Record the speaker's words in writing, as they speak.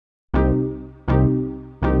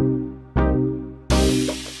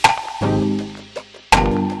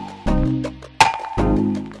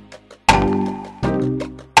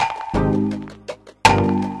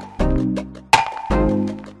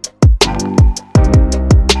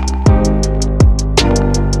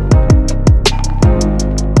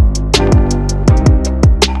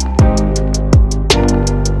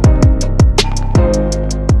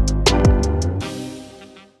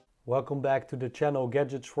Welcome back to the channel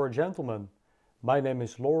Gadgets for Gentlemen. My name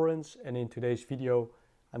is Lawrence, and in today's video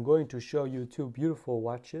I'm going to show you two beautiful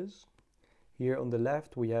watches. Here on the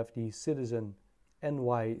left we have the Citizen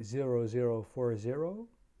NY0040,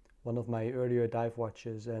 one of my earlier dive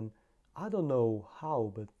watches, and I don't know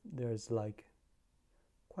how, but there's like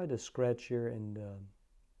quite a scratch here in the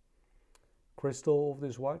crystal of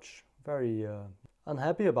this watch. Very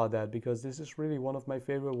unhappy about that, because this is really one of my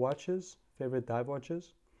favorite watches, favorite dive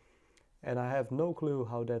watches. And I have no clue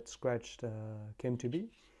how that scratch came to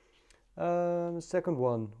be. Second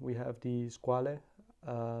one, we have the Squale.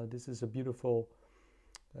 This is a beautiful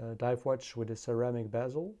dive watch with a ceramic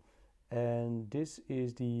bezel. And this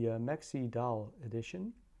is the Maxi dial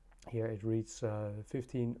edition. Here it reads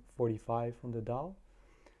 1545 on the dial.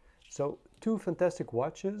 So two fantastic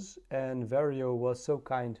watches, and Vario was so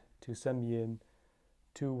kind to send me in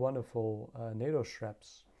two wonderful NATO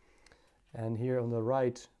straps. And here on the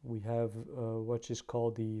right we have what is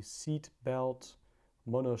called the seat belt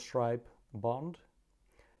monostripe bond.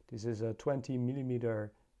 This is a 20mm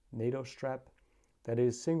NATO strap that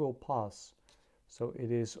is single pass, so it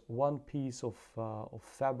is one piece of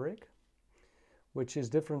fabric, which is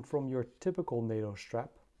different from your typical NATO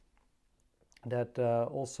strap that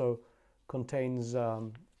also contains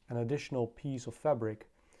an additional piece of fabric.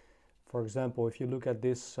 For example, if you look at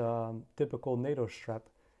this typical NATO strap,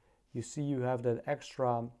 you see you have that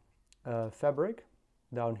extra fabric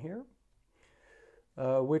down here,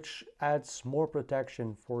 which adds more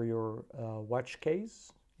protection for your watch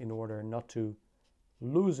case in order not to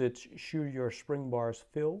lose it should your spring bars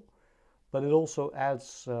fail. But it also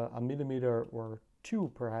adds a millimeter or two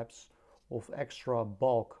perhaps of extra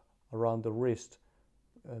bulk around the wrist,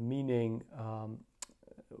 meaning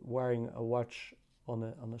wearing a watch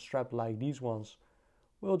on a strap like these ones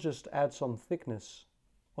will just add some thickness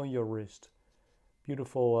on your wrist.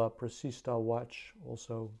 Beautiful Precista watch,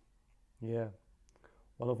 also, yeah,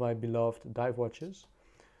 one of my beloved dive watches.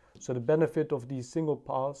 So the benefit of the single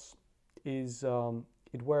pass is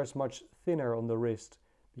it wears much thinner on the wrist,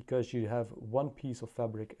 because you have one piece of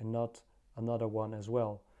fabric and not another one as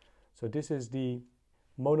well. So this is the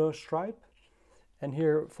mono stripe. And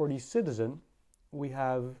here for the Citizen we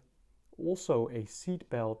have also a seat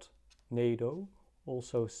belt NATO,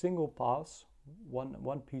 also single pass,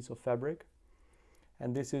 one piece of fabric,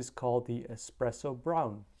 and this is called the Espresso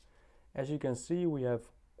brown. As you can see, we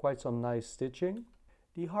have quite some nice stitching.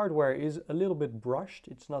 The hardware is a little bit brushed,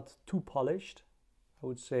 it's not too polished. I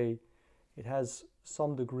would say it has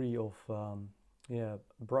some degree of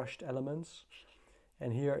brushed elements,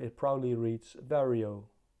 and here it proudly reads Vario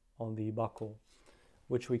on the buckle,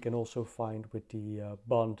 which we can also find with the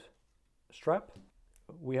bond strap.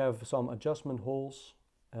 We have some adjustment holes.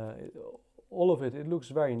 All of it looks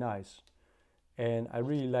very nice, and I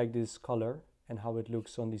really like this color and how it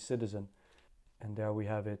looks on the Citizen. And there we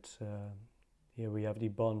have it. Here we have the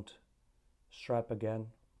bond strap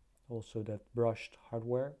again, also that brushed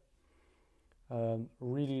hardware.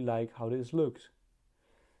 Really like how this looks.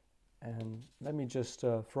 And let me just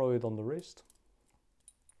throw it on the wrist.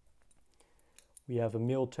 We have a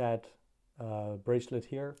Miltad bracelet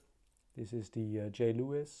here. This is the J.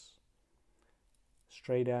 Lewis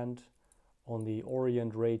straight end on the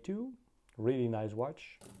Orient Ray 2. Really nice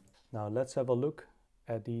watch. Now let's have a look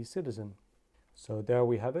at the Citizen. So there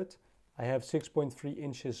we have it. I have 6.3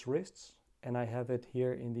 inches wrists, and I have it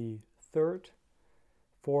here in the 3rd,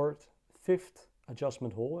 4th, 5th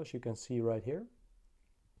adjustment hole, as you can see right here.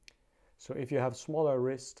 So if you have smaller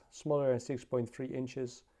wrist, smaller than 6.3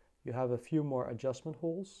 inches, you have a few more adjustment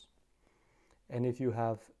holes. And if you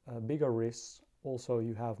have bigger wrists, also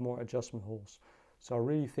you have more adjustment holes. So I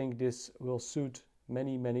really think this will suit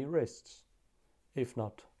many wrists, if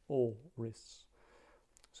not all wrists.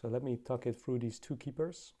 So let me tuck it through these two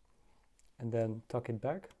keepers and then tuck it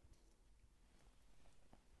back.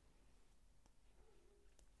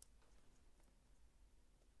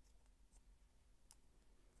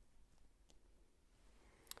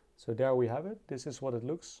 So there we have it. This is what it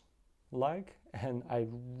looks like, and I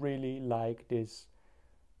really like this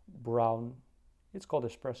brown, it's called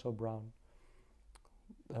Espresso brown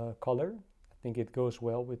color. I think it goes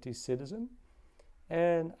well with the Citizen,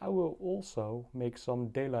 and I will also make some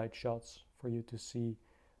daylight shots for you to see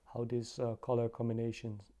how this color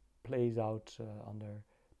combination plays out under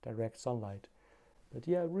direct sunlight. But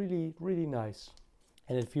yeah, really nice,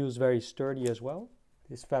 and it feels very sturdy as well.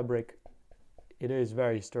 This fabric, it is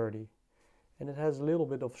very sturdy, and it has a little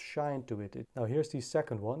bit of shine to it. Now here's the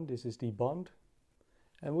second one. This is the bond,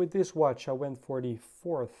 and with this watch I went for the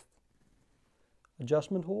 4th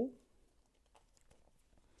adjustment hole.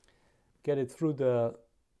 Get it through the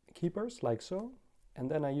keepers like so, and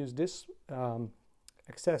then I use this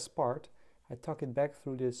excess part, I tuck it back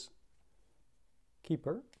through this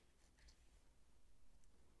keeper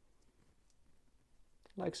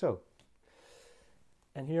like so.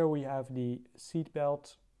 And here we have the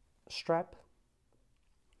seatbelt strap,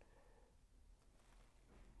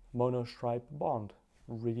 monostripe bond.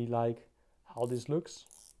 Really like how this looks.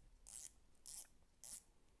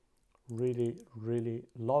 Really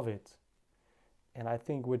love it. And I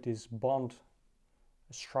think with this bond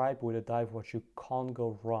stripe with a dive watch you can't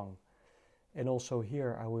go wrong. And also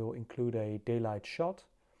here I will include a daylight shot.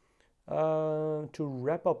 To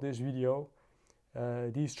wrap up this video,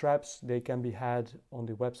 these straps, they can be had on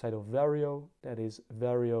the website of Vario, that is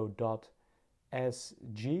vario.sg.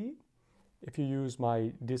 If you use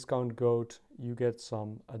my discount code, you get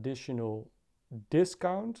some additional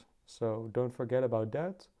discount, so don't forget about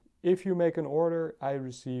that. If you make an order, I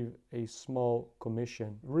receive a small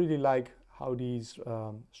commission. Really like how these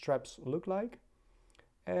straps look like,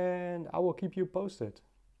 and I will keep you posted.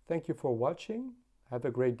 Thank you for watching, have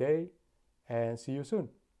a great day, and see you soon.